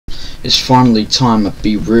It's finally time to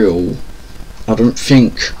be real. I don't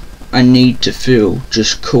think I need to feel,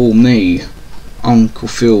 just call me Uncle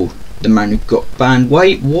Phil, the man who got banned.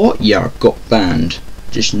 Wait, what? Yeah, I got banned.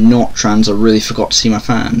 Just not trans, I really forgot to see my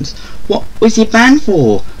fans. What was he banned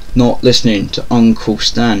for? Not listening to Uncle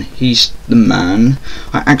Stan, he's the man.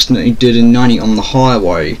 I accidentally did a 90 on the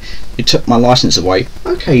highway. He took my license away.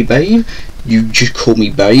 Okay, babe. You just call me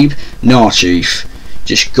babe? Nah, chief.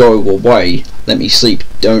 Just go away. Let me sleep.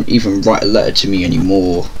 Don't even write a letter to me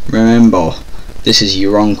anymore. Remember, this is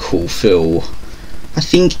your Uncle Phil. I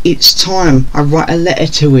think it's time I write a letter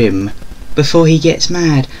to him before he gets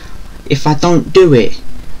mad. If I don't do it,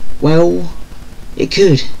 well, it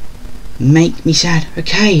could make me sad.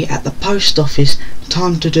 Okay, at the post office,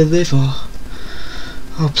 time to deliver.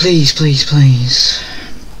 Oh, please, please, please.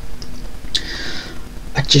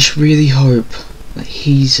 I just really hope that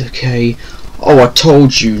he's okay. Oh, I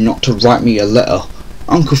told you not to write me a letter.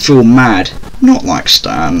 Uncle Phil mad, not like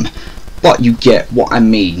Stan. But you get what I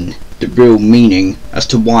mean. The real meaning as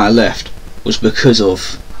to why I left was because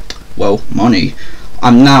of, well, money.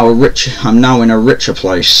 I'm now in a richer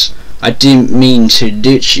place. I didn't mean to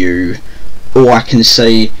ditch you. All I can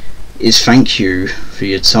say is thank you for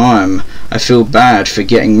your time. I feel bad for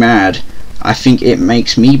getting mad. I think it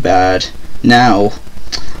makes me bad. Now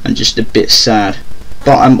I'm just a bit sad,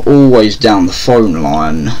 but I'm always down the phone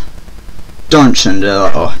line. Don't send a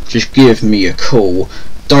letter, just give me a call.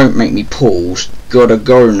 Don't make me pause. Gotta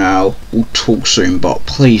go now. We'll talk soon, but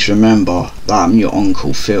please remember that I'm your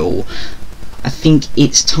Uncle Phil. I think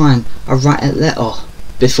it's time I write a letter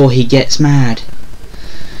before he gets mad.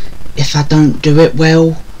 If I don't do it,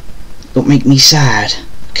 well, don't make me sad.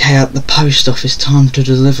 Okay, at the post office, time to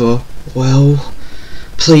deliver. Well,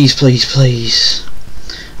 please, please, please.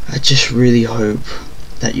 I just really hope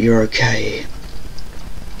that you're okay.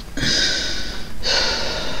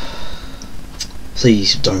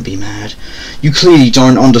 Please don't be mad. You clearly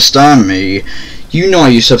don't understand me. You know I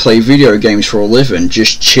used to play video games for a living,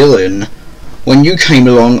 just chilling. When you came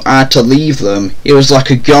along, I had to leave them. It was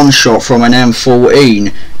like a gunshot from an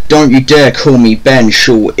M14. Don't you dare call me Ben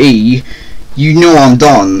Short E. You know I'm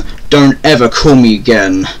done. Don't ever call me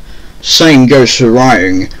again. Same goes for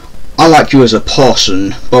writing. I like you as a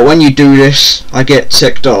person, but when you do this, I get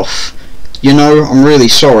ticked off. You know, I'm really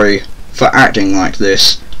sorry for acting like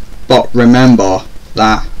this, but remember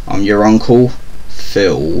that I'm your Uncle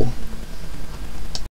Phil.